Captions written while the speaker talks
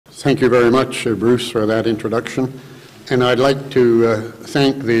Thank you very much, Bruce, for that introduction. And I'd like to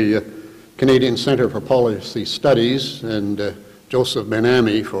thank the Canadian Centre for Policy Studies and Joseph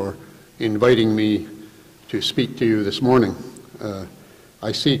Ben-Ami for inviting me to speak to you this morning.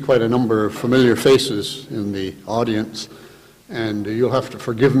 I see quite a number of familiar faces in the audience, and you'll have to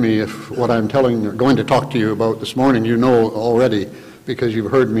forgive me if what I'm going to talk to you about this morning you know already because you've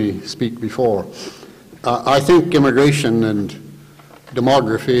heard me speak before. I think immigration and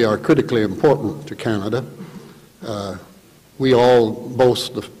demography are critically important to Canada. We all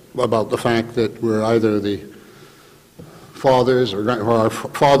boast about the fact that we're either the fathers or our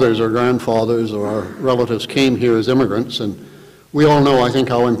fathers or grandfathers or our relatives came here as immigrants, and we all know, I think,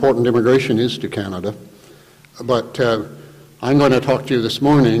 how important immigration is to Canada. But I'm going to talk to you this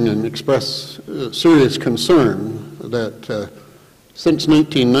morning and express serious concern that since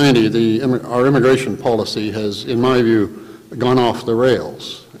 1990, our immigration policy has, in my view, gone off the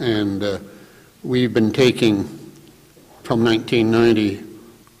rails. And we've been taking, from 1990,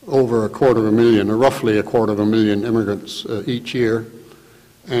 over 250,000, or roughly 250,000 immigrants each year.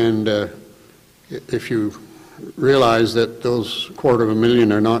 And if you realize that those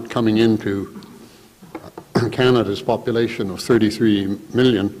 250,000 are not coming into Canada's population of 33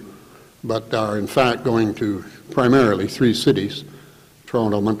 million, but are in fact going to primarily 3 cities,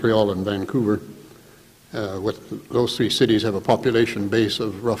 Toronto, Montreal, and Vancouver. With those 3 cities have a population base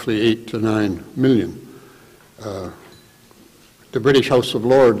of roughly 8 to 9 million. The British House of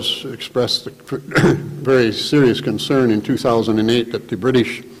Lords expressed a very serious concern in 2008 that the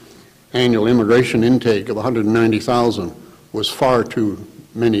British annual immigration intake of 190,000 was far too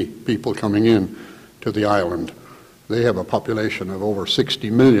many people coming in to the island. They have a population of over 60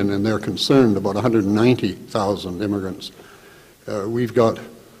 million, and they're concerned about 190,000 immigrants. We've got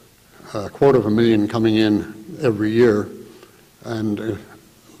 250,000 coming in every year, and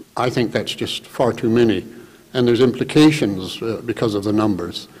I think that's just far too many. And there's implications because of the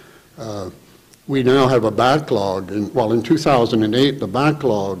numbers. We now have a backlog, in 2008, the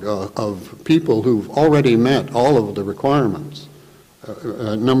backlog of people who've already met all of the requirements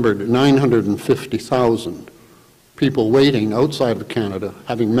numbered 950,000 people waiting outside of Canada,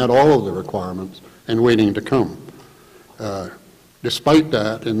 having met all of the requirements and waiting to come. Despite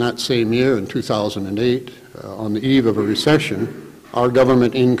that, in that same year, in 2008, on the eve of a recession, our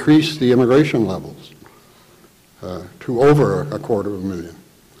government increased the immigration levels to over 250,000.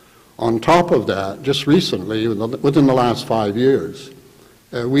 On top of that, just recently, within the last 5 years,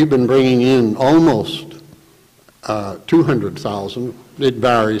 we've been bringing in almost 200,000. It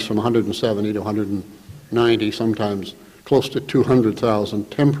varies from 170 to 190, sometimes close to 200,000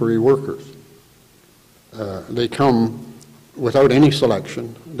 temporary workers. They come without any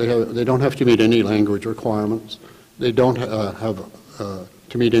selection. They don't have to meet any language requirements. They don't have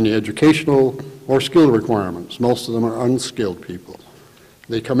to meet any educational or skill requirements. Most of them are unskilled people.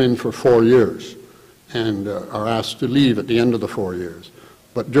 They come in for 4 years and are asked to leave at the end of the 4 years.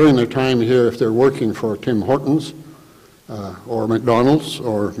 But during their time here, if they're working for Tim Hortons or McDonald's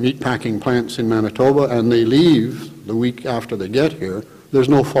or meatpacking plants in Manitoba, and they leave the week after they get here, there's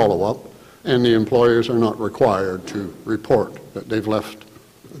no follow-up, and the employers are not required to report that they've left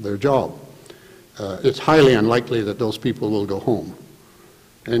their job. It's highly unlikely that those people will go home.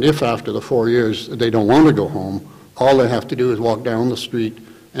 And if after the 4 years they don't want to go home, all they have to do is walk down the street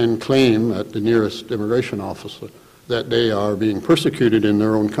and claim at the nearest immigration officer that they are being persecuted in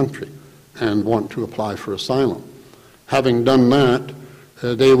their own country and want to apply for asylum. Having done that,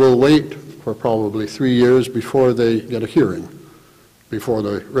 they will wait for probably 3 years before they get a hearing before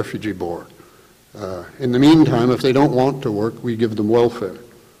the refugee board. In the meantime, if they don't want to work, we give them welfare.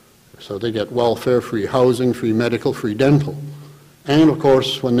 So they get welfare, free housing, free medical, free dental. And of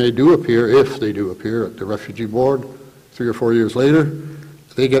course, when they do appear, if they do appear at the refugee board 3 or 4 years later,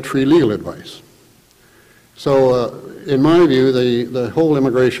 they get free legal advice. So in my view, the whole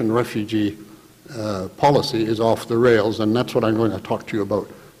immigration refugee policy is off the rails, and that's what I'm going to talk to you about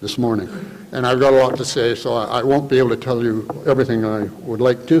this morning. And I've got a lot to say, so I won't be able to tell you everything I would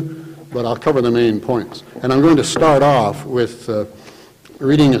like to, but I'll cover the main points. And I'm going to start off with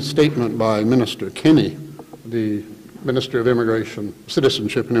reading a statement by Minister Kenney, the Minister of Immigration,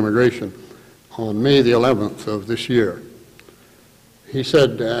 Citizenship and Immigration, on May the 11th of this year. He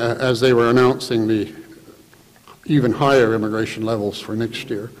said, as they were announcing the even higher immigration levels for next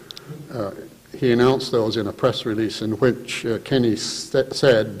year, he announced those in a press release in which Kenney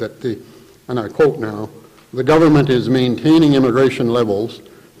said that and I quote now, "The government is maintaining immigration levels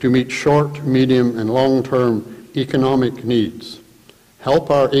to meet short, medium, and long-term economic needs,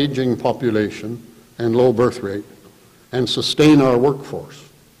 help our aging population and low birth rate, and sustain our workforce.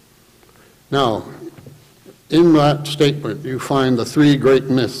 Now, in that statement, you find the three great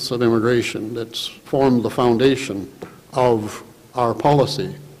myths of immigration that's formed the foundation of our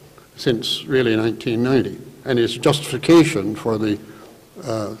policy since really 1990, and its justification for the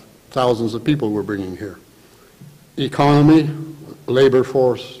thousands of people we're bringing here. Economy, labor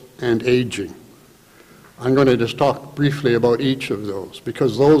force, and aging. I'm going to just talk briefly about each of those,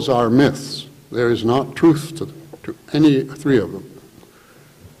 because those are myths. There is not truth to any three of them.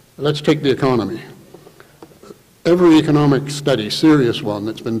 Let's take the economy. Every economic study, serious one,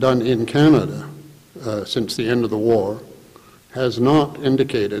 that's been done in Canada since the end of the war has not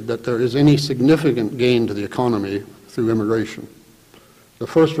indicated that there is any significant gain to the economy through immigration. The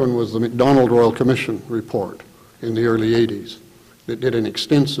first one was the MacDonald Royal Commission report in the early 80s that did an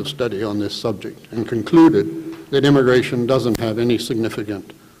extensive study on this subject and concluded that immigration doesn't have any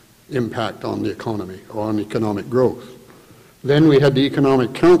significant impact on the economy or on economic growth. Then we had the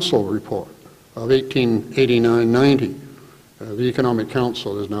Economic Council report of 1889-90. The Economic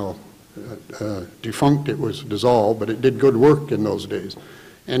Council is now defunct. It was dissolved, but it did good work in those days.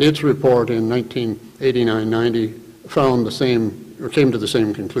 And its report in 1989-90 found the same, or came to the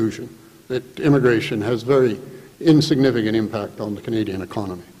same conclusion, that immigration has very insignificant impact on the Canadian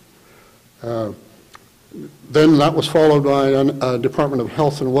economy. Then that was followed by a Department of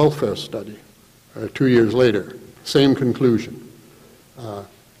Health and Welfare study 2 years later. Same conclusion.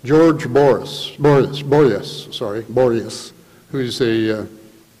 George Boreas, who's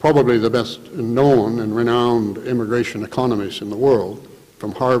probably the best known and renowned immigration economist in the world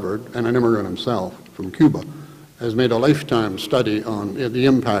from Harvard and an immigrant himself from Cuba, has made a lifetime study on the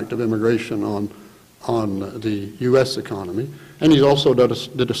impact of immigration on the U.S. economy, and he's also did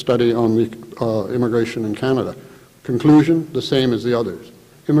a study on the immigration in Canada. Conclusion, the same as the others.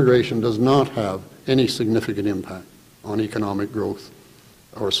 Immigration does not have any significant impact on economic growth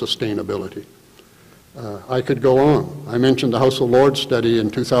or sustainability. I could go on. I mentioned the House of Lords study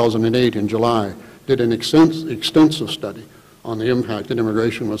in 2008 in July, did an extensive study on the impact that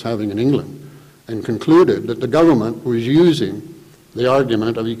immigration was having in England, and concluded that the government was using the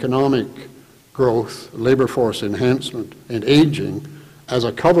argument of economic growth, labor force enhancement, and aging as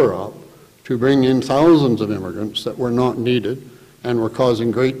a cover-up to bring in thousands of immigrants that were not needed and were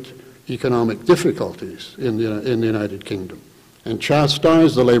causing great economic difficulties in the United Kingdom, and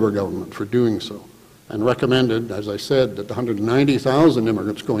chastised the Labour government for doing so, and recommended, as I said, that the 190,000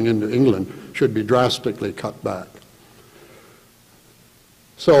 immigrants going into England should be drastically cut back.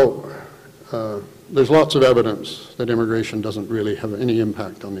 So there's lots of evidence that immigration doesn't really have any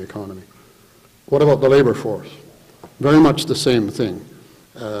impact on the economy. What about the labor force? Very much the same thing.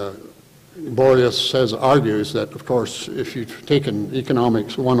 Boreas argues that, of course, if you've taken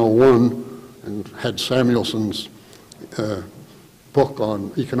Economics 101 and had Samuelson's book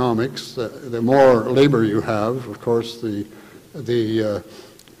on economics, the more labor you have, of course, the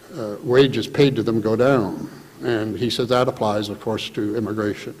wages paid to them go down. And he says that applies, of course, to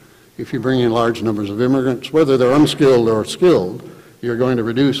immigration. If you bring in large numbers of immigrants, whether they're unskilled or skilled, you're going to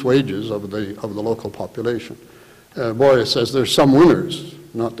reduce wages of the local population. Boreas says there's some winners,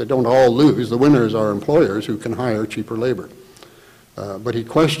 not they don't all lose. The winners are employers who can hire cheaper labor. But he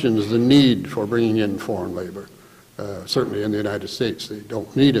questions the need for bringing in foreign labor. Certainly in the United States, they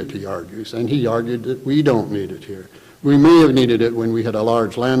don't need it, he argues, and he argued that we don't need it here. We may have needed it when we had a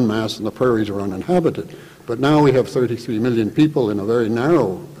large land mass and the prairies were uninhabited, but now we have 33 million people in a very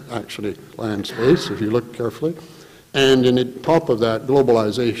narrow, actually, land space, if you look carefully, and on top of that,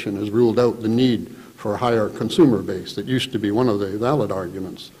 globalization has ruled out the need for a higher consumer base that used to be one of the valid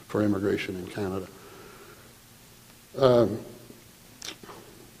arguments for immigration in Canada.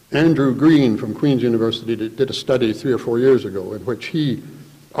 Andrew Green from Queen's University did a study 3 or 4 years ago in which he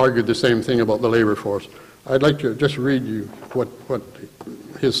argued the same thing about the labor force. I'd like to just read you what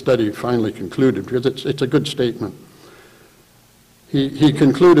his study finally concluded, because it's a good statement. He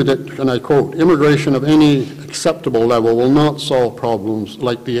concluded it, and I quote, "Immigration of any acceptable level will not solve problems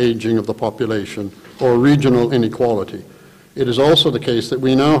like the aging of the population or regional inequality. It is also the case that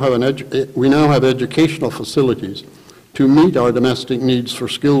we now have educational facilities to meet our domestic needs for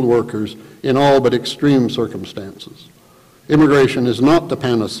skilled workers in all but extreme circumstances. Immigration is not the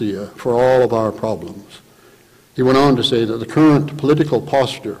panacea for all of our problems." He went on to say that the current political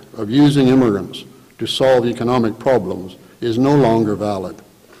posture of using immigrants to solve economic problems is no longer valid.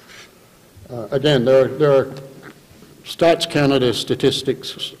 Again, there are Stats Canada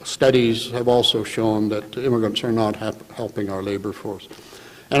statistics studies have also shown that immigrants are not helping our labor force.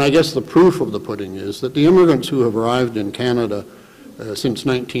 And I guess the proof of the pudding is that the immigrants who have arrived in Canada since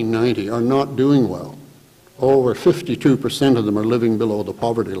 1990 are not doing well. Over 52% of them are living below the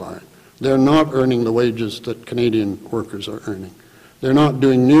poverty line. They're not earning the wages that Canadian workers are earning. They're not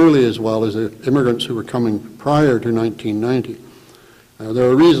doing nearly as well as the immigrants who were coming prior to 1990. There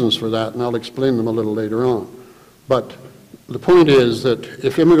are reasons for that, and I'll explain them a little later on. But the point is that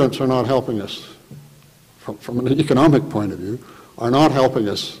if immigrants are not helping us, from an economic point of view, are not helping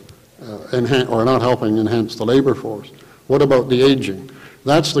us or not helping enhance the labor force, what about the aging?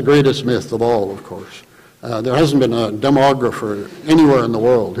 That's the greatest myth of all, of course. There hasn't been a demographer anywhere in the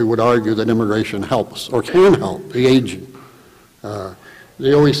world who would argue that immigration helps or can help the aging. The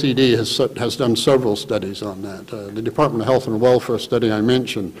OECD has done several studies on that. The Department of Health and Welfare study I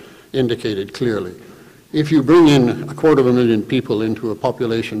mentioned indicated clearly. If you bring in 250,000 people into a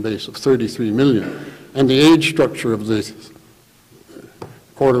population base of 33 million, and the age structure of the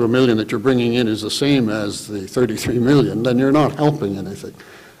 250,000 that you're bringing in is the same as the 33 million, then you're not helping anything.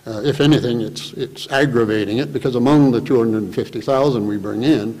 If anything, it's aggravating it, because among the 250,000 we bring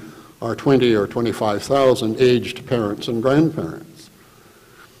in are 20 or 25,000 aged parents and grandparents.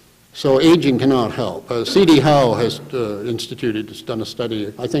 So aging cannot help. C.D. Howe has done a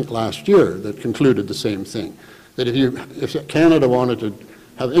study, I think last year, that concluded the same thing, that if Canada wanted to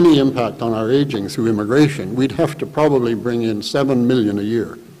have any impact on our aging through immigration, we'd have to probably bring in 7 million a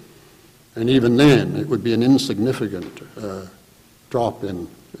year. And even then, it would be an insignificant drop in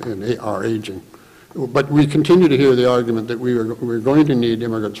our aging. But we continue to hear the argument that we're going to need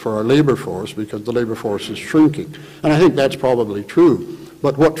immigrants for our labor force because the labor force is shrinking. And I think that's probably true.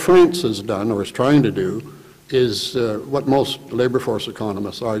 But what France has done, or is trying to do, is what most labor force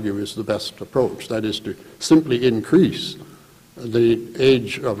economists argue is the best approach. That is to simply increase the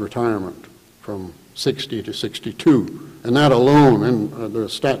age of retirement from 60 to 62. And that alone, and the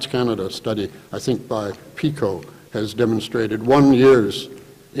Stats Canada study, I think by PICO, has demonstrated 1 year's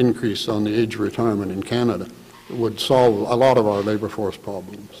increase on the age of retirement in Canada would solve a lot of our labor force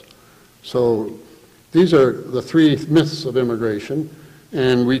problems. So these are the three myths of immigration,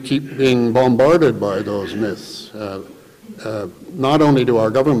 and we keep being bombarded by those myths. Not only do our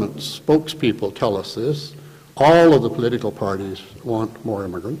government spokespeople tell us this, all of the political parties want more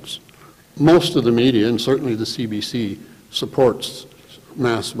immigrants. Most of the media, and certainly the CBC, supports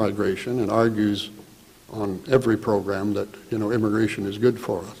mass migration and argues on every program that, immigration is good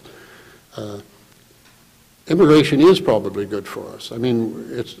for us. Immigration is probably good for us. I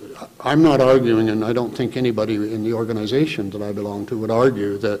mean, I'm not arguing, and I don't think anybody in the organization that I belong to would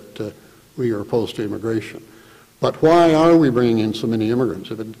argue that we are opposed to immigration. But why are we bringing in so many immigrants?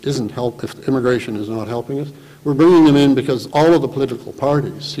 If immigration is not helping us, we're bringing them in because all of the political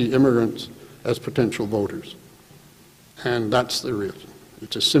parties see immigrants as potential voters. And that's the reason.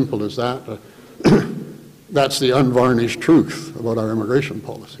 It's as simple as that. That's the unvarnished truth about our immigration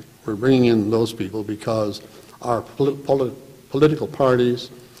policy. We're bringing in those people because our political parties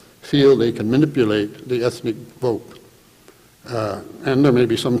feel they can manipulate the ethnic vote. And there may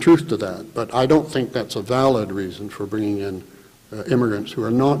be some truth to that, but I don't think that's a valid reason for bringing in immigrants who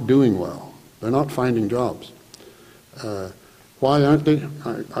are not doing well. They're not finding jobs. Why aren't they?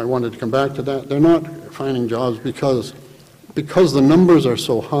 I wanted to come back to that. They're not finding jobs because the numbers are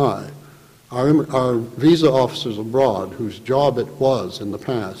so high. Our visa officers abroad, whose job it was in the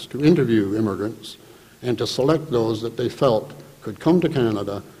past to interview immigrants and to select those that they felt could come to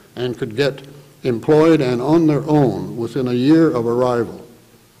Canada and could get employed and on their own within a year of arrival.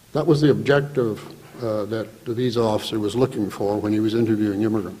 That was the objective that the visa officer was looking for when he was interviewing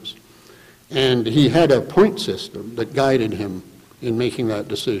immigrants. And he had a point system that guided him in making that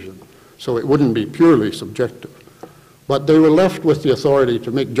decision, so it wouldn't be purely subjective. But they were left with the authority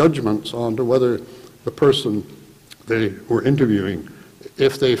to make judgments on to whether the person they were interviewing,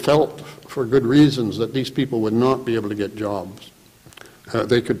 if they felt for good reasons that these people would not be able to get jobs,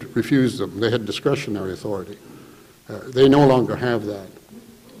 they could refuse them. They had discretionary authority. They no longer have that.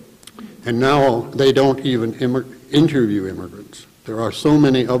 And now they don't even interview immigrants. There are so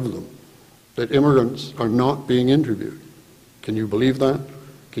many of them that immigrants are not being interviewed. Can you believe that?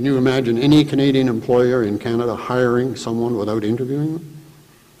 Can you imagine any Canadian employer in Canada hiring someone without interviewing them?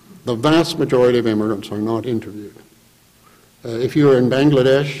 The vast majority of immigrants are not interviewed. If you are in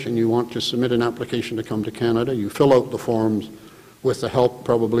Bangladesh and you want to submit an application to come to Canada, you fill out the forms with the help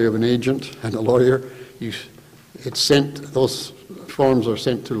probably of an agent and a lawyer. Those forms are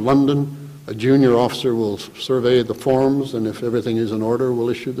sent to London. A junior officer will survey the forms, and if everything is in order, will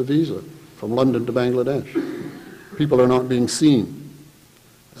issue the visa from London to Bangladesh. People are not being seen.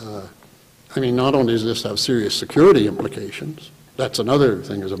 Not only does this have serious security implications, that's another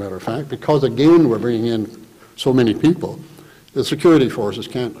thing as a matter of fact, because again we're bringing in so many people, the security forces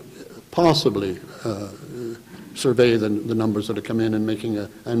can't possibly survey the numbers that have come in and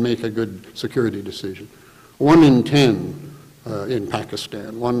make a good security decision. 1 in 10 in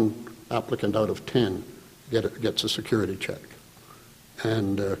Pakistan, 1 applicant out of 10 gets a security check.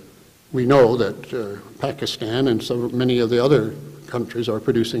 And we know that Pakistan and so many of the other countries are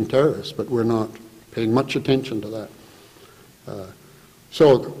producing terrorists, but we're not paying much attention to that.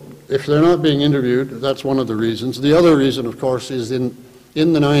 So if they're not being interviewed, that's one of the reasons. The other reason, of course, is in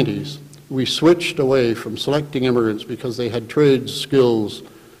the 90s, we switched away from selecting immigrants because they had trades, skills,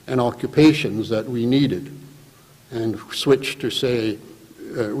 and occupations that we needed, and switched to say,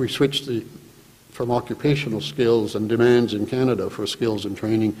 we switched from occupational skills and demands in Canada for skills and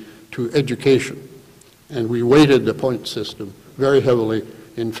training to education. And we weighted the point system very heavily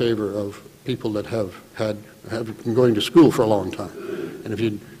in favor of people that have been going to school for a long time. And if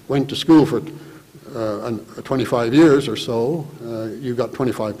you went to school for 25 years or so, you got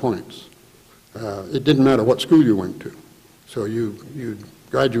 25 points. It didn't matter what school you went to. So you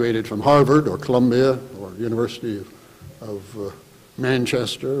graduated from Harvard or Columbia or University of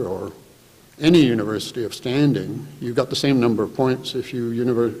Manchester or any university of standing, you got the same number of points if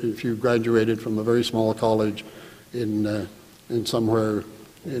you graduated from a very small college in somewhere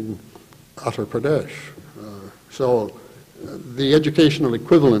in Uttar Pradesh. So the educational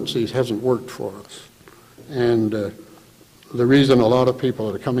equivalency hasn't worked for us. And the reason a lot of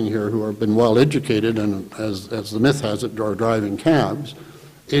people that are coming here who have been well educated and, as the myth has it, are driving cabs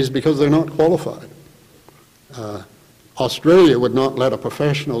is because they're not qualified. Australia would not let a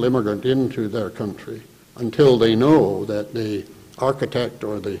professional immigrant into their country until they know that the architect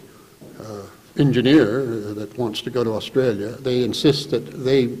or the engineer that wants to go to Australia, they insist that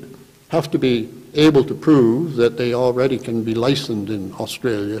they have to be able to prove that they already can be licensed in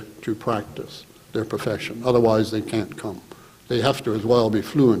Australia to practice their profession. Otherwise, they can't come. They have to as well be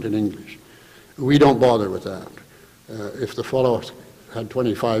fluent in English. We don't bother with that. If the fellow had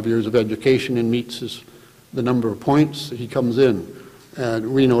 25 years of education and meets the number of points, he comes in.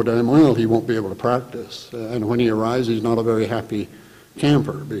 And we know damn well he won't be able to practice. And when he arrives, he's not a very happy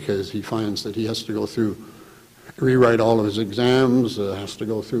camper because he finds that he has to go through, rewrite all of his exams, has to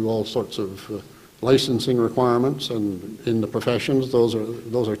go through all sorts of licensing requirements, and in the professions, those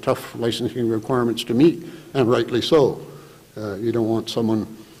are tough licensing requirements to meet, and rightly so. You don't want someone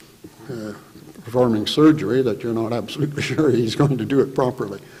performing surgery that you're not absolutely sure he's going to do it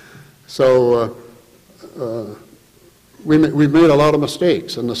properly. So we've made a lot of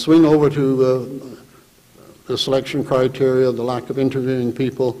mistakes, and the swing over to the selection criteria, the lack of interviewing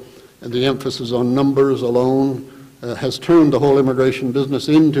people, and the emphasis on numbers alone has turned the whole immigration business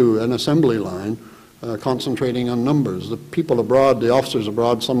into an assembly line, concentrating on numbers. The people abroad, the officers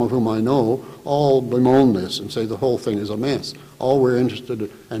abroad, some of whom I know, all bemoan this and say the whole thing is a mess. All we're interested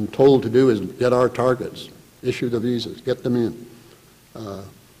and told to do is get our targets, issue the visas, get them in.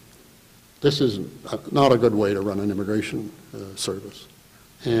 This is not a good way to run an immigration service.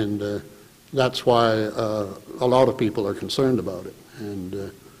 And that's why a lot of people are concerned about it,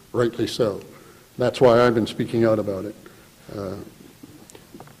 and rightly so. That's why I've been speaking out about it.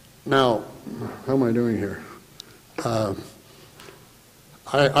 Now, how am I doing here?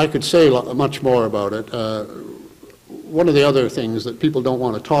 I could say much more about it. One of the other things that people don't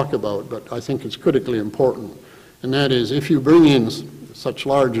want to talk about, but I think is critically important, and that is if you bring in such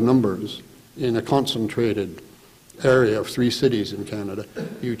large numbers in a concentrated area of 3 cities in Canada,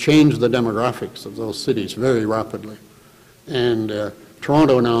 you change the demographics of those cities very rapidly. And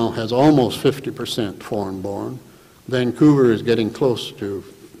Toronto now has almost 50% foreign-born. Vancouver is getting close to,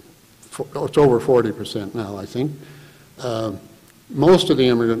 it's over 40% now, I think. Most of the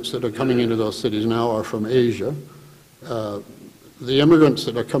immigrants that are coming into those cities now are from Asia. The immigrants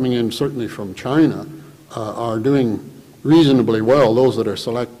that are coming in, certainly from China, are doing reasonably well, those that are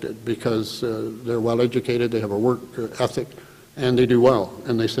selected, because they're well educated, they have a work ethic, and they do well,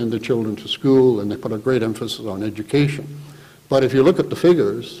 and they send their children to school, and they put a great emphasis on education. But if you look at the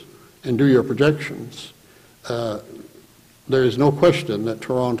figures and do your projections, there is no question that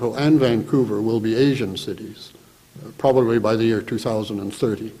Toronto and Vancouver will be Asian cities, probably by the year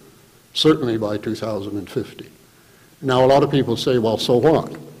 2030, certainly by 2050. Now, a lot of people say, well, so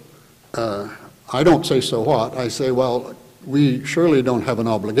what? I don't say so what. I say, well, we surely don't have an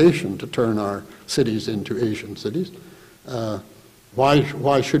obligation to turn our cities into Asian cities.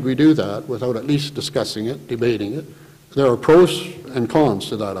 Why should we do that without at least discussing it, debating it? There are pros and cons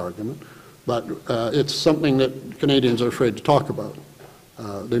to that argument, but it's something that Canadians are afraid to talk about.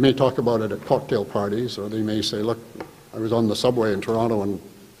 They may talk about it at cocktail parties, or they may say, look, I was on the subway in Toronto and,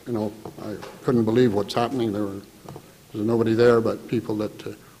 you know, I couldn't believe what's happening. There's nobody there but people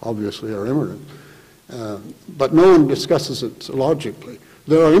that obviously are immigrants. But no one discusses it logically.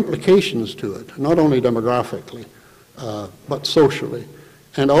 There are implications to it, not only demographically, but socially,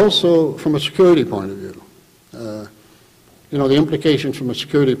 and also from a security point of view. You know, the implications from a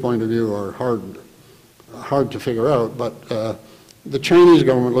security point of view are hard to figure out, but the Chinese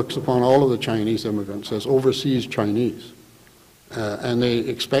government looks upon all of the Chinese immigrants as overseas Chinese, and they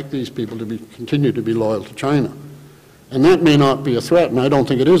expect these people to continue to be loyal to China. And that may not be a threat, and I don't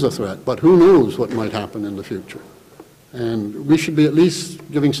think it is a threat, but who knows what might happen in the future. And we should be at least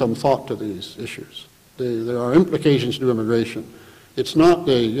giving some thought to these issues. There are implications to immigration. It's not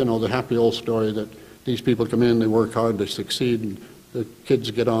the happy old story that these people come in, they work hard, they succeed, and the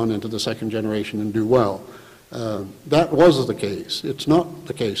kids get on into the second generation and do well. That was the case. It's not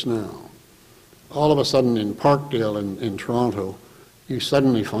the case now. All of a sudden in Parkdale in Toronto, you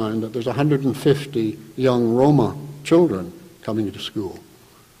suddenly find that there's 150 young Roma children coming to school,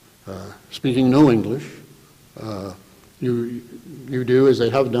 speaking no English. You do, as they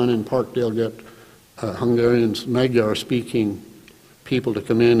have done in Parkdale, get Hungarians, Magyar-speaking people to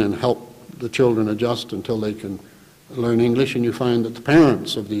come in and help the children adjust until they can learn English, and you find that the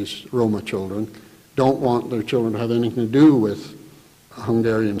parents of these Roma children don't want their children to have anything to do with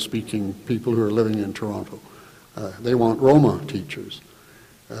Hungarian-speaking people who are living in Toronto. They want Roma teachers.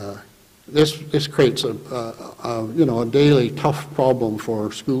 This creates a daily tough problem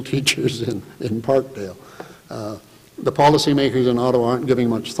for school teachers in Parkdale. The policymakers in Ottawa aren't giving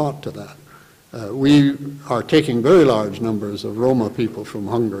much thought to that. We are taking very large numbers of Roma people from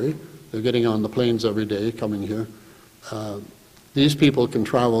Hungary. They're getting on the planes every day coming here. These people can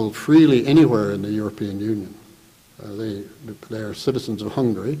travel freely anywhere in the European Union. They're citizens of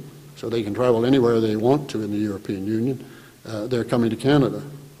Hungary, so they can travel anywhere they want to in the European Union. They're coming to Canada.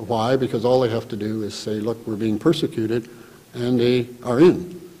 Why? Because all they have to do is say, look, we're being persecuted, and they are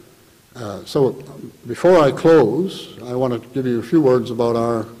in. So before I close, I want to give you a few words about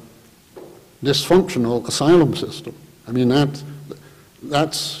our dysfunctional asylum system. I mean,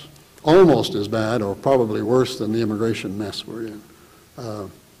 that's almost as bad or probably worse than the immigration mess we're in.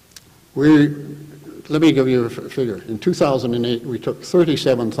 Let me give you a figure. In 2008, we took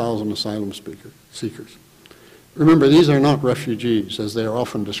 37,000 asylum seekers. Remember, these are not refugees, as they are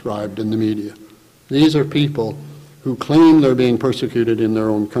often described in the media. These are people who claim they're being persecuted in their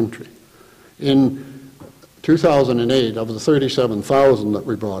own country. In 2008, of the 37,000 that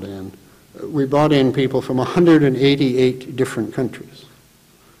we brought in people from 188 different countries.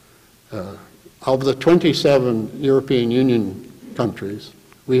 Of the 27 European Union countries,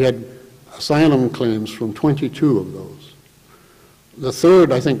 we had asylum claims from 22 of those. The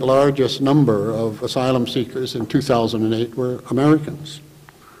third, I think, largest number of asylum seekers in 2008 were Americans.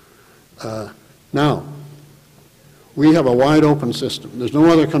 Now, we have a wide open system. There's no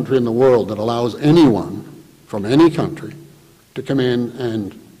other country in the world that allows anyone from any country to come in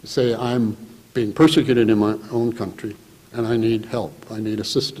and say, I'm being persecuted in my own country and I need help, I need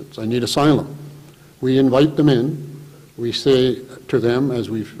assistance, I need asylum. We invite them in. We say to them,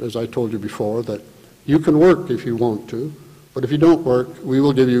 as I told you before, that you can work if you want to, but if you don't work, we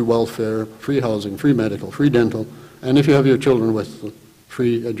will give you welfare, free housing, free medical, free dental, and if you have your children with,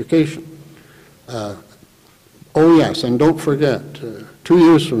 free education. Oh yes, and don't forget, 2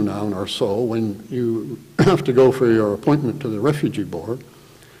 years from now or so, when you have to go for your appointment to the refugee board,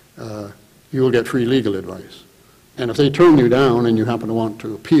 you will get free legal advice. And if they turn you down and you happen to want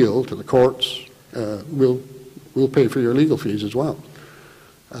to appeal to the courts, we'll pay for your legal fees as well.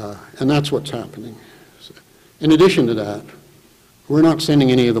 And that's what's happening. In addition to that, we're not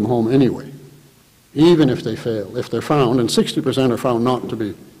sending any of them home anyway, even if they fail. If they're found, and 60% are found not to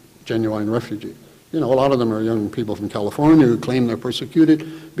be genuine refugees. You know, a lot of them are young people from California who claim they're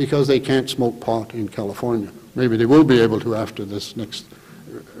persecuted because they can't smoke pot in California. Maybe they will be able to after this next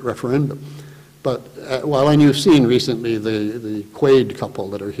referendum. But, and you've seen recently the Quaid couple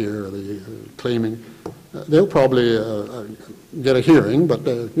that are here, claiming, they'll probably get a hearing, but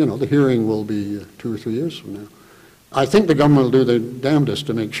the hearing will be 2 or 3 years from now. I think the government will do their damnedest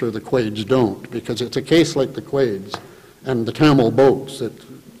to make sure the Quaids don't, because it's a case like the Quaids and the Tamil boats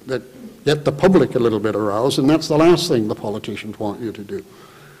that get the public a little bit aroused, and that's the last thing the politicians want you to do.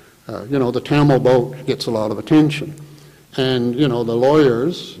 The Tamil boat gets a lot of attention, and the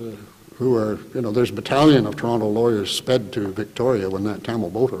lawyers who are, there's a battalion of Toronto lawyers sped to Victoria when that Tamil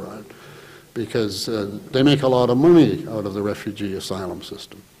boat arrived, because they make a lot of money out of the refugee asylum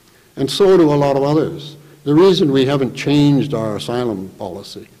system, and so do a lot of others. The reason we haven't changed our asylum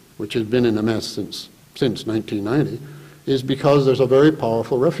policy, which has been in a mess since 1990, is because there's a very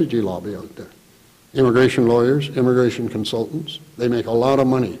powerful refugee lobby out there. Immigration lawyers, immigration consultants, they make a lot of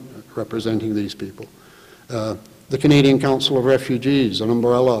money representing these people. The Canadian Council of Refugees, an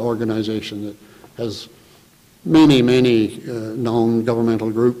umbrella organization that has many known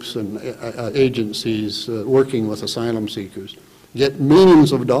governmental groups and agencies working with asylum seekers, get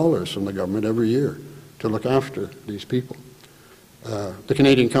millions of dollars from the government every year to look after these people. The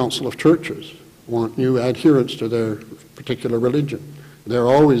Canadian Council of Churches want new adherents to their particular religion. They're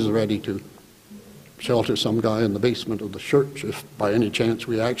always ready to shelter some guy in the basement of the church if by any chance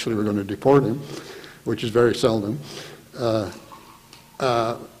we actually were going to deport him, which is very seldom.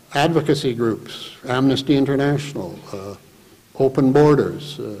 Advocacy groups, Amnesty International, Open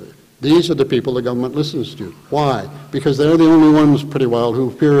Borders, these are the people the government listens to. Why? Because they're the only ones, pretty well, who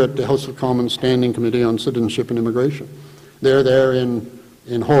appear at the House of Commons Standing Committee on Citizenship and Immigration. They're there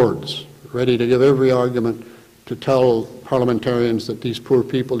in hordes, ready to give every argument to tell parliamentarians that these poor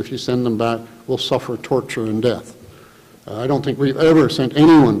people, if you send them back, will suffer torture and death. I don't think we've ever sent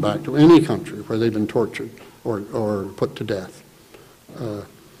anyone back to any country where they've been tortured or put to death.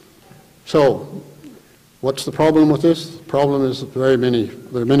 So, what's the problem with this? The problem is that there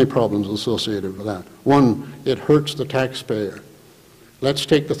are many problems associated with that. One, it hurts the taxpayer. Let's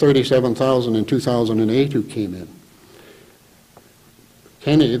take the 37,000 in 2008 who came in.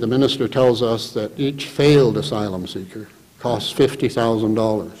 Kenny, the minister, tells us that each failed asylum seeker costs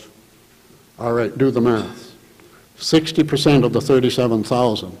 $50,000. All right, do the math. 60% of the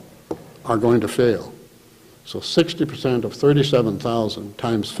 37,000 are going to fail. So 60% of 37,000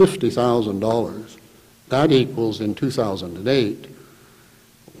 times $50,000, that equals in 2008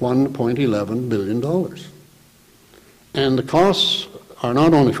 $1.11 billion. And the costs are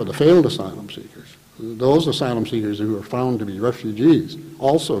not only for the failed asylum seekers. Those asylum seekers who are found to be refugees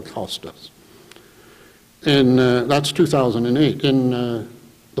also cost us. And that's 2008. In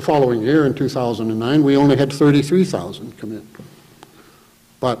the following year, in 2009, we only had 33,000 come in.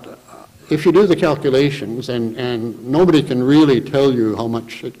 But if you do the calculations, and nobody can really tell you how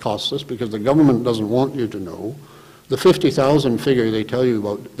much it costs us because the government doesn't want you to know, the 50,000 figure they tell you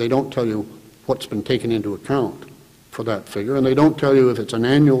about, they don't tell you what's been taken into account for that figure, and they don't tell you if it's an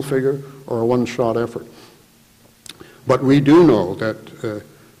annual figure or a one-shot effort. But we do know that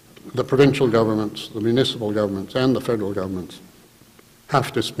the provincial governments, the municipal governments, and the federal governments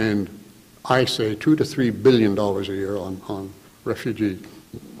have to spend, I say, $2 to $3 billion a year on refugee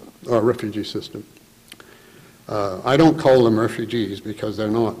system. I don't call them refugees because they're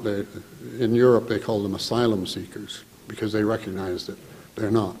not. In Europe, they call them asylum seekers because they recognize that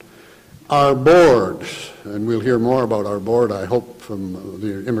they're not. Our board, and we'll hear more about our board, I hope, from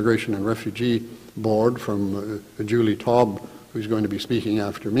the Immigration and Refugee Board, from Julie Taub, who's going to be speaking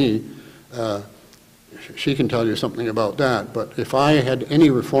after me. She can tell you something about that, but if I had any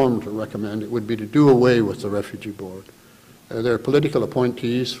reform to recommend, it would be to do away with the Refugee Board. They're political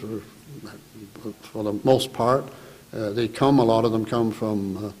appointees for the most part. A lot of them come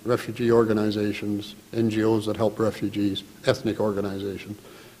from refugee organizations, NGOs that help refugees, ethnic organizations.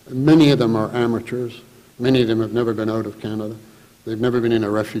 Many of them are amateurs. Many of them have never been out of Canada. They've never been in a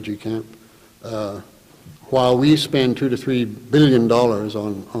refugee camp. While we spend $2 to $3 billion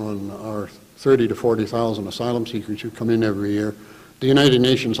on our 30 to 40,000 asylum seekers who come in every year, the United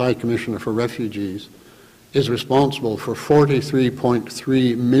Nations High Commissioner for Refugees is responsible for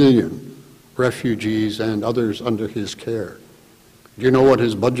 43.3 million refugees and others under his care. Do you know what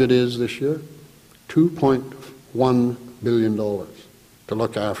his budget is this year? $2.1 billion to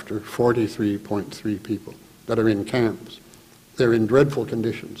look after 43.3 people that are in camps. They're in dreadful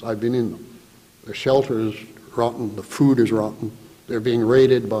conditions. I've been in them. The shelter is rotten, the food is rotten. They're being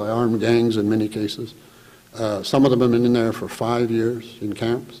raided by armed gangs in many cases. Some of them have been in there for 5 years in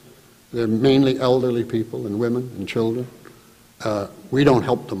camps. They're mainly elderly people and women and children. We don't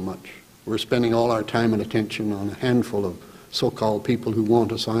help them much. We're spending all our time and attention on a handful of so-called people who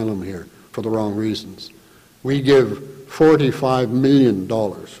want asylum here for the wrong reasons. We give $45 million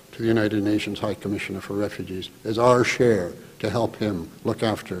to the United Nations High Commissioner for Refugees as our share to help him look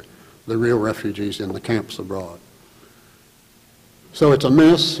after the real refugees in the camps abroad. So it's a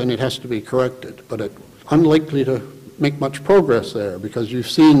mess and it has to be corrected, but it's unlikely to make much progress there because you've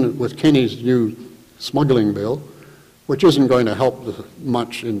seen with Kenny's new smuggling bill, which isn't going to help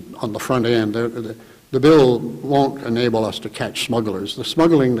much on the front end. The bill won't enable us to catch smugglers. The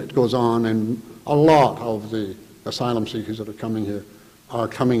smuggling that goes on, and a lot of the asylum seekers that are coming here are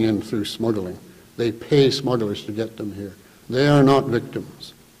coming in through smuggling. They pay smugglers to get them here. They are not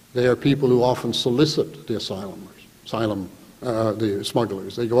victims. They are people who often solicit the the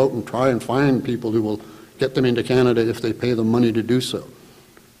smugglers. They go out and try and find people who will get them into Canada if they pay them money to do so.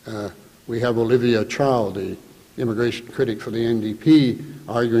 We have Olivia Chow, the immigration critic for the NDP,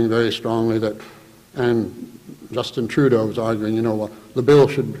 arguing very strongly that And Justin Trudeau was arguing, you know, well, the bill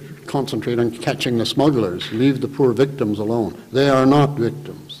should concentrate on catching the smugglers, leave the poor victims alone. They are not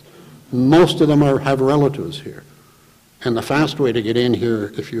victims. Most of them have relatives here. And the fast way to get in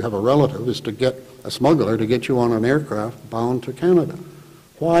here, if you have a relative, is to get a smuggler to get you on an aircraft bound to Canada.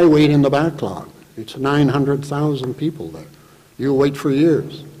 Why wait in the backlog? It's 900,000 people there. You'll wait for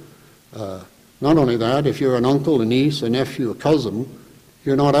years. Not only that, if you're an uncle, a niece, a nephew, a cousin,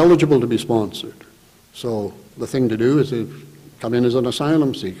 you're not eligible to be sponsored. So the thing to do is to come in as an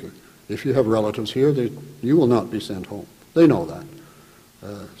asylum seeker. If you have relatives here, you will not be sent home. They know that.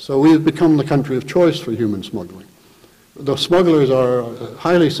 So we've become the country of choice for human smuggling. The smugglers are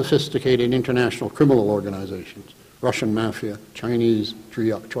highly sophisticated international criminal organizations, Russian mafia, Chinese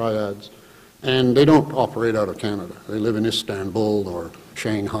triads, and they don't operate out of Canada. They live in Istanbul or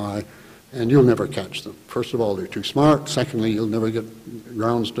Shanghai, and you'll never catch them. First of all, they're too smart. Secondly, you'll never get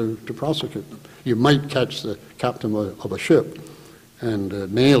grounds to prosecute them. You might catch the captain of a ship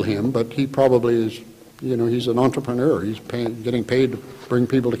and nail him, but he probably is, you know, he's an entrepreneur. He's getting paid to bring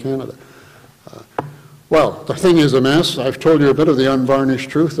people to Canada. Well, the thing is a mess. I've told you a bit of the unvarnished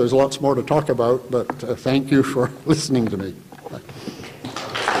truth. There's lots more to talk about, but thank you for listening to me.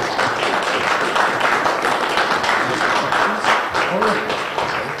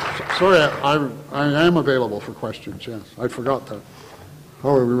 Sorry, I am available for questions, yes. I forgot that.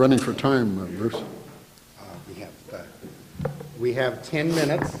 How are we running for time, Bruce? We have 10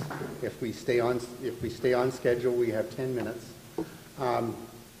 minutes. If we stay on schedule, we have 10 minutes.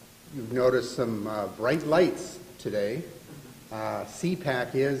 You've noticed some bright lights today.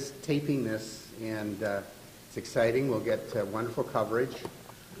 CPAC is taping this, and it's exciting. We'll get wonderful coverage.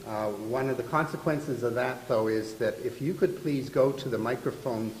 One of the consequences of that, though, is that if you could please go to the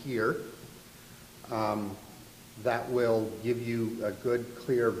microphone here, that will give you a good,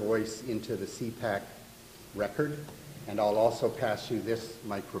 clear voice into the CPAC record, and I'll also pass you this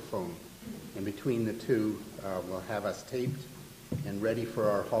microphone. And between the two, we'll have us taped and ready for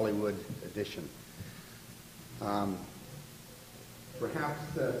our Hollywood edition.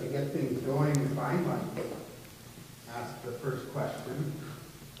 Perhaps to get things going, if I might ask the first question.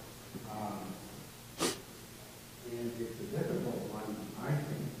 And it's a difficult one, I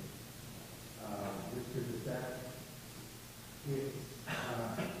think, Mr. Bissett.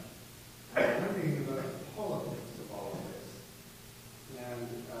 I'm wondering about the politics of all of this. And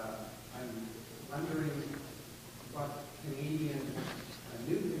I'm wondering what new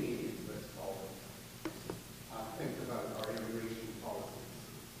Canadians, let's call it, think about our immigration policies.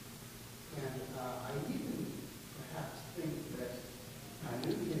 And I even perhaps think that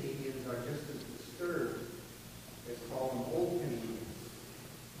new Canadians are just as disturbed as call them old Canadians,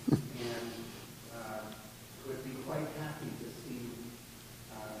 and would be quite happy to see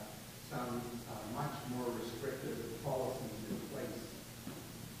some much more restrictive policies in place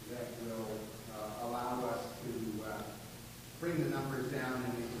that will allow us to bring the numbers down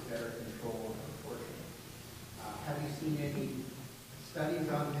and make a better control of proportion. Have you seen any studies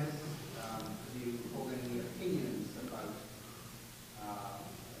on this? Do you hold any opinions about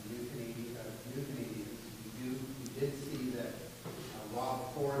new Canadians? You did see that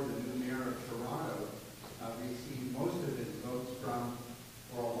Rob Ford, the new mayor of Toronto, received most of his votes from,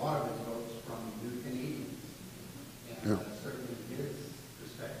 or a lot of his votes from new Canadians. And certainly his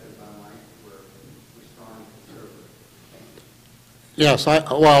perspectives on life were strong and conservative. Yes,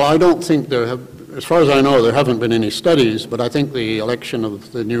 I don't think there have, as far as I know, there haven't been any studies, but I think the election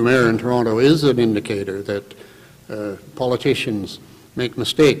of the new mayor in Toronto is an indicator that politicians make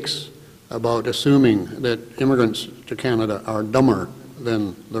mistakes about assuming that immigrants to Canada are dumber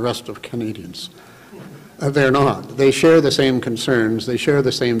than the rest of Canadians. They're not. They share the same concerns. They share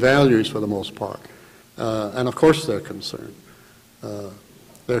the same values for the most part. And of course they're concerned.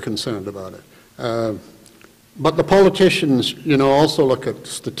 They're concerned about it. But the politicians, you know, also look at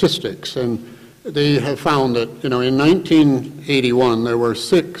statistics, and they have found that, you know, in 1981 there were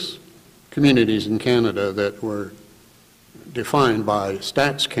 6 communities in Canada that were defined by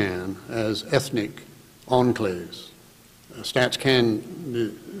StatsCan as ethnic enclaves.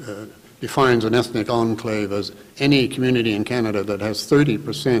 StatsCan defines an ethnic enclave as any community in Canada that has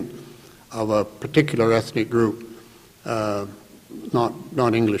 30% of a particular ethnic group, not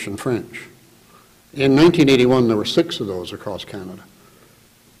English and French. In 1981, there were 6 of those across Canada.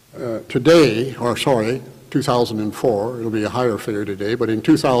 Today, or sorry, 2004, it'll be a higher figure today, but in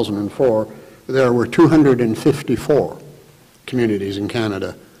 2004, there were 254 communities in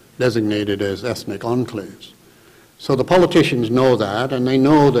Canada designated as ethnic enclaves. So the politicians know that, and they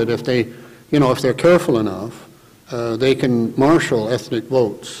know that if they, you know, if they're careful enough, they can marshal ethnic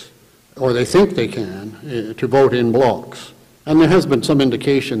votes or they think they can, to vote in blocks. And there has been some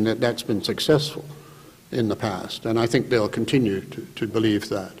indication that that's been successful in the past, and I think they'll continue to believe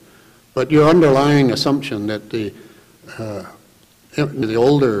that. But your underlying assumption that the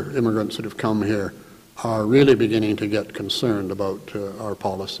older immigrants that have come here are really beginning to get concerned about our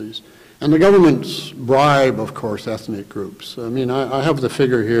policies. And the governments bribe, of course, ethnic groups. I mean, I have the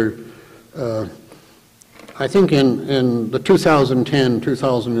figure here. I think in the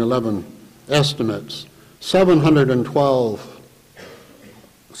 2010-2011 estimates,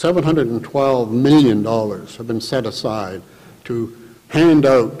 $712 million have been set aside to hand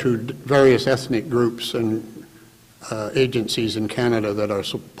out to various ethnic groups and agencies in Canada that are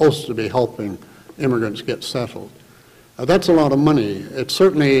supposed to be helping immigrants get settled. That's a lot of money. It's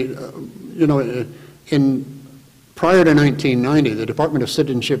certainly, you know, prior to 1990, the Department of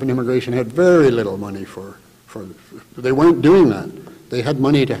Citizenship and Immigration had very little money they weren't doing that. They had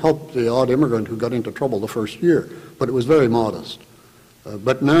money to help the odd immigrant who got into trouble the first year, but it was very modest.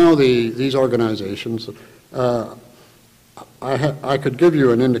 But now these organizations, I could give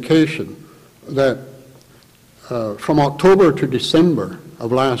you an indication that from October to December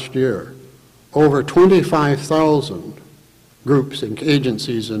of last year, over 25,000 groups and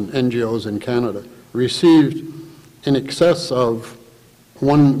agencies and NGOs in Canada received in excess of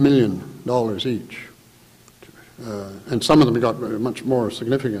 $1 million each. And some of them got much more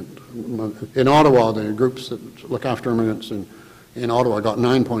significant. In Ottawa, the groups that look after immigrants in Ottawa got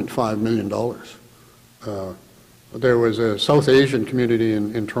 $9.5 million. There was a South Asian community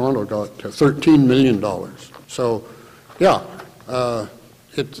in Toronto got $13 million. So, yeah,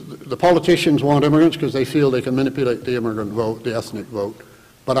 the politicians want immigrants because they feel they can manipulate the immigrant vote, the ethnic vote.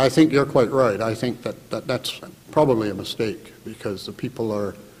 But I think you're quite right. I think that's probably a mistake because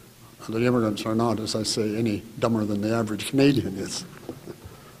the immigrants are not, as I say, any dumber than the average Canadian is.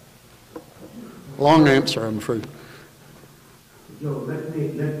 Long answer, I'm afraid. Joe, let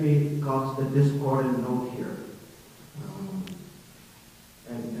me cast a discordant note here.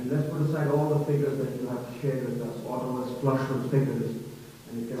 And let's put aside all the figures that you have shared with us. Ottawa is flush with figures,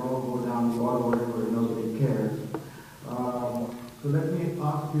 and it can all go down the Ottawa River and nobody cares. So let me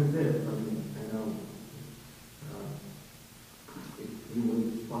ask you this. I mean, if you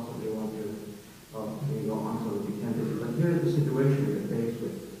would possibly want to, your answer would be tentative. But here is the situation we're faced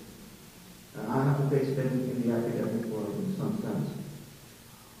with. And I have to face it in the academic world in some sense.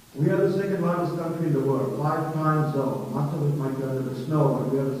 We are the second largest country in the world, 5 time zone. Much of it might go into the snow, but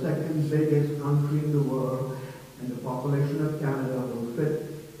we are the second biggest country in the world, and the population of Canada will fit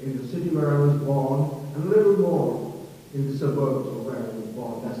in the city where I was born, and a little more in the suburbs of where I was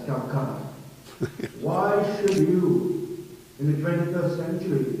born. That's Calcutta. Why should you, in the 21st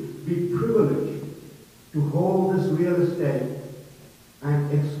century, be privileged to hold this real estate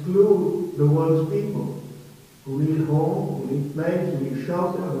and exclude the world's people who need home, who need place, who need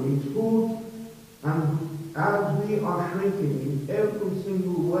shelter, who need food? And as we are shrinking in every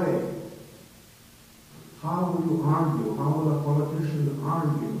single way, how will you argue? How will a politician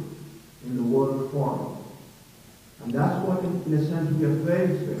argue in the World Forum? And that's what, in a sense, we are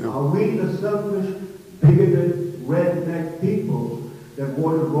faced with. Are we the selfish, bigoted, redneck people that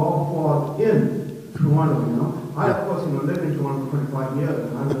voted raw for in Toronto, you know? I, of course, lived in Toronto for 25 years,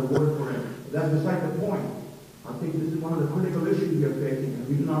 and I would have voted for it. That's beside the point. I think this is one of the critical issues we are facing, and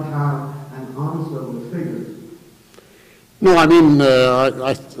we do not have an answer with figures. No, I mean,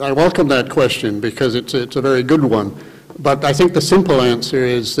 I welcome that question because it's a very good one. But I think the simple answer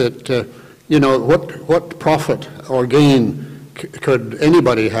is that, you know, what profit or gain could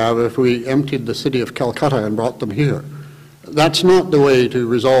anybody have if we emptied the city of Calcutta and brought them here? That's not the way to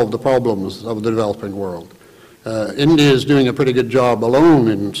resolve the problems of the developing world. India is doing a pretty good job alone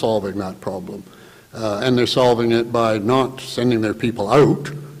in solving that problem. And they're solving it by not sending their people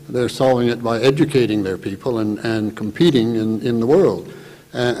out. They're solving it by educating their people and competing in the world.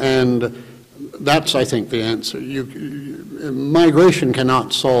 And that's, I think, the answer. Migration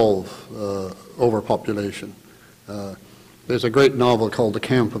cannot solve overpopulation. There's a great novel called The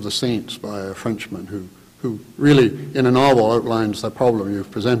Camp of the Saints by a Frenchman who really, in a novel, outlines the problem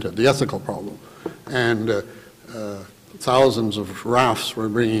you've presented, the ethical problem. And thousands of rafts were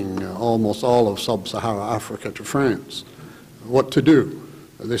bringing almost all of sub-Saharan Africa to France. What to do?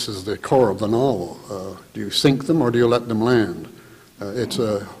 This is the core of the novel. Do you sink them or do you let them land? It's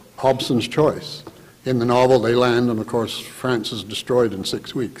a Hobson's choice. In the novel, they land, and of course, France is destroyed in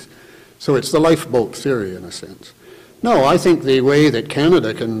 6 weeks. So it's the lifeboat theory, in a sense. No, I think the way that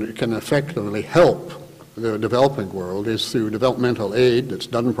Canada can effectively help the developing world is through developmental aid that's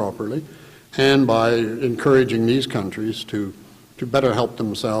done properly, and by encouraging these countries to to better help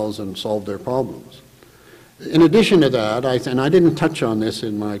themselves and solve their problems. In addition to that, and I didn't touch on this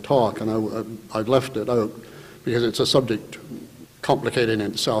in my talk, and I've left it out because it's a subject complicated in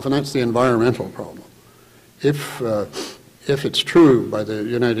itself, and that's the environmental problem. If it's true by the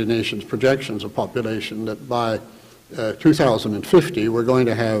United Nations projections of population that by 2050 we're going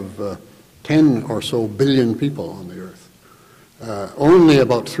to have 10 or so billion people on the earth, only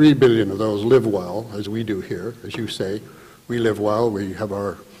about 3 billion of those live well, as we do here, as you say. We live well, we have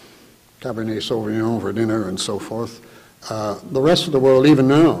our Cabernet Sauvignon for dinner and so forth. The rest of the world, even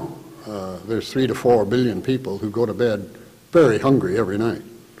now, there's 3 to 4 billion people who go to bed very hungry every night.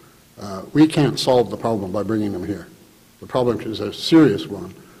 We can't solve the problem by bringing them here. The problem is a serious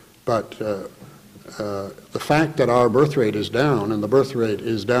one, but the fact that our birth rate is down, and the birth rate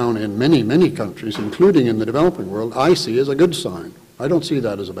is down in many, many countries, including in the developing world, I see as a good sign. I don't see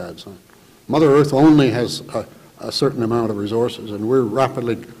that as a bad sign. Mother Earth only has a certain amount of resources, and we're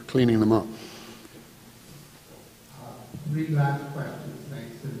rapidly cleaning them up. 3 last questions,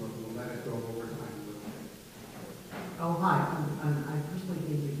 thanks, and we'll let it go over time. Oh, hi. I personally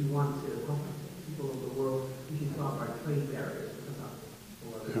think if you want to help people of the world, you should solve our trade barriers, because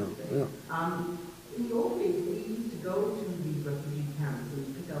in the old days, we used to go to these refugee camps and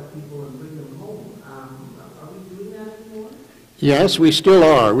pick out people and bring them home. Are we doing that anymore? Yes, we still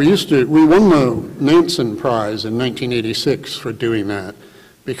are. We won the Nansen Prize in 1986 for doing that,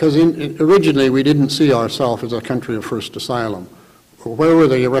 because originally we didn't see ourselves as a country of first asylum. Where were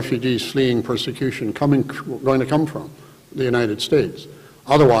the refugees fleeing persecution going to come from? The United States.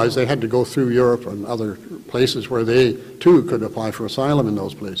 Otherwise, they had to go through Europe and other places where they, too, could apply for asylum in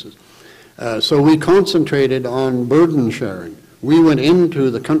those places. So we concentrated on burden sharing. We went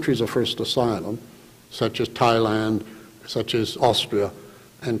into the countries of first asylum, such as Thailand, such as Austria,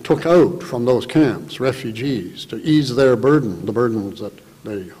 and took out from those camps refugees to ease their burden, the burdens that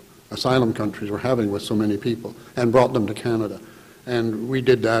the asylum countries were having with so many people, and brought them to Canada. And we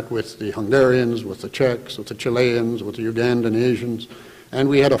did that with the Hungarians, with the Czechs, with the Chileans, with the Ugandan Asians, and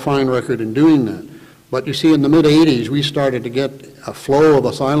we had a fine record in doing that. But you see, in the mid-'80s, we started to get a flow of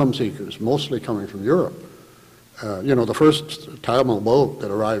asylum seekers, mostly coming from Europe. The first Tamil boat that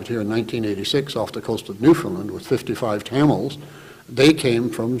arrived here in 1986 off the coast of Newfoundland with 55 Tamils, they came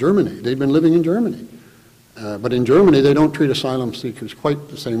from Germany. They'd been living in Germany. But in Germany, they don't treat asylum seekers quite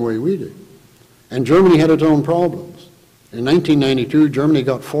the same way we do. And Germany had its own problems. In 1992, Germany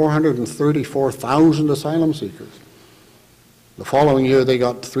got 434,000 asylum seekers. The following year, they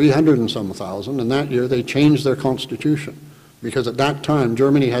got 300 and some thousand, and that year they changed their constitution. Because at that time,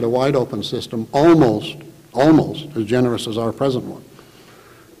 Germany had a wide open system, almost as generous as our present one.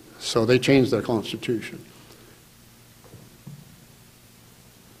 So they changed their constitution.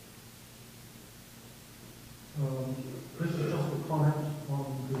 This is just a comment on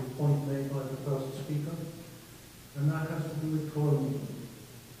the point made by the first speaker, and that has to do with colonialism.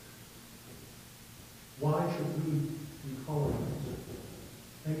 Why should we be colonized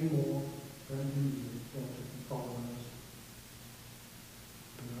any more than we want to be colonized?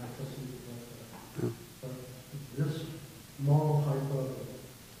 And I just leave it like that. But this moral hyperbole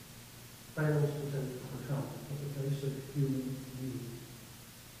fails to take into account the basic human need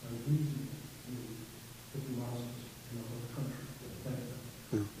and reason need to be masters in another country. Thank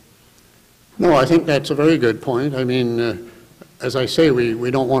you. No, I think that's a very good point. I mean, as I say,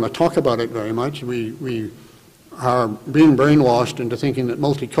 we don't want to talk about it very much. We are being brainwashed into thinking that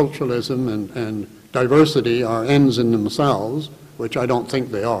multiculturalism and diversity are ends in themselves, which I don't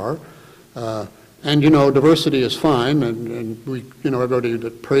think they are. And, diversity is fine, and we, everybody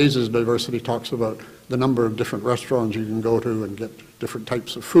that praises diversity talks about the number of different restaurants you can go to and get different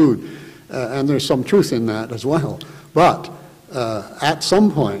types of food. And there's some truth in that as well. But at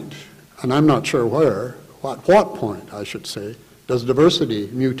some point, and I'm not sure where, at what point, I should say, does diversity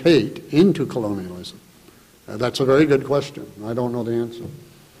mutate into colonialism? That's a very good question. I don't know the answer.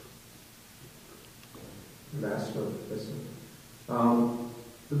 Master Bissett.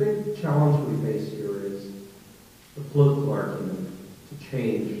 The big challenge we face here is the political argument to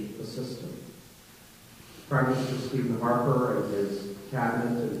change the system. Prime Minister Stephen Harper and his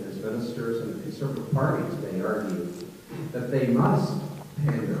cabinet and his ministers and the Conservative Party today argue that they must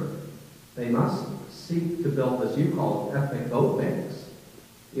pander, they must seek to build, as you call it, ethnic vote banks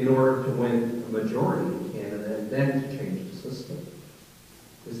in order to win a majority in Canada and then to change the system.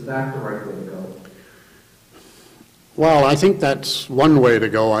 Is that the right way to go? Well, I think that's one way to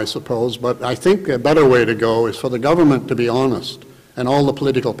go, I suppose, but I think a better way to go is for the government to be honest and all the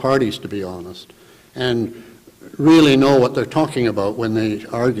political parties to be honest. And really know what they're talking about when they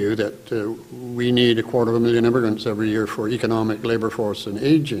argue that we need 250,000 immigrants every year for economic, labor force, and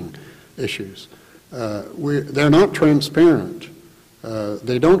aging issues. They're not transparent.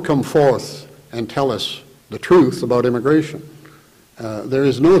 They don't come forth and tell us the truth about immigration. There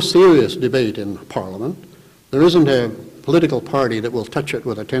is no serious debate in Parliament. There isn't a political party that will touch it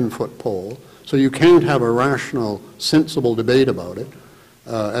with a 10-foot pole, so you can't have a rational, sensible debate about it,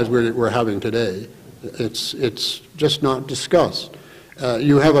 as we're having today. It's just not discussed.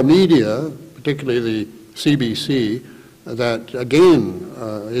 You have a media, particularly the CBC, that again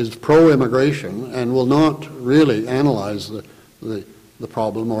is pro-immigration and will not really analyze the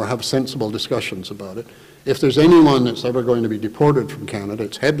problem or have sensible discussions about it. If there's anyone that's ever going to be deported from Canada,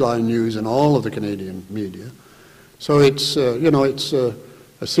 it's headline news in all of the Canadian media. So it's, it's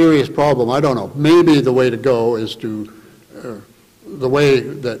a serious problem. I don't know. Maybe the way to go is to, the way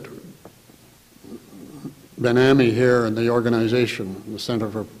that Ben-Ami here and the organization, the Center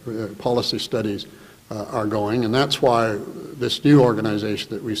for Policy Studies, are going, and that's why this new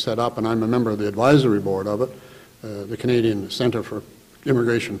organization that we set up, and I'm a member of the advisory board of it, the Canadian Center for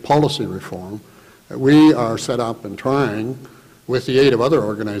Immigration Policy Reform, we are set up and trying, with the aid of other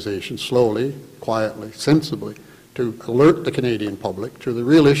organizations, slowly, quietly, sensibly, to alert the Canadian public to the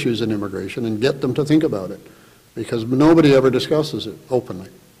real issues in immigration and get them to think about it, because nobody ever discusses it openly.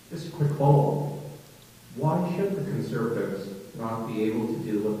 Just a quick follow-up. Why should the Conservatives not be able to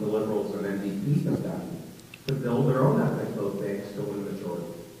do what the Liberals and NDPs have done, to build their own ethnic vote banks to win the majority?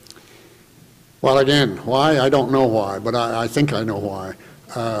 Well, again, why? I don't know why, but I think I know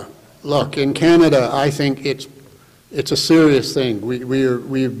why. Look, in Canada, I think it's a serious thing.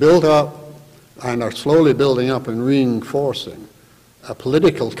 We've built up and are slowly building up and reinforcing a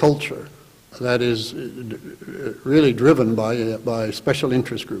political culture that is really driven by special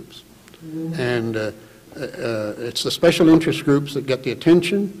interest groups. And it's the special interest groups that get the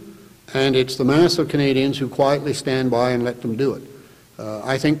attention, and it's the mass of Canadians who quietly stand by and let them do it.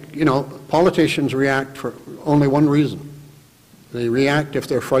 I think, politicians react for only one reason. They react if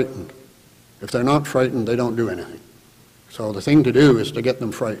they're frightened. If they're not frightened, they don't do anything. So the thing to do is to get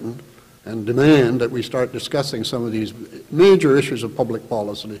them frightened and demand that we start discussing some of these major issues of public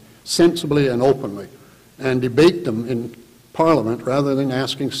policy sensibly and openly, and debate them in Parliament rather than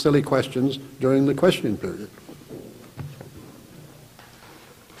asking silly questions during the questioning period.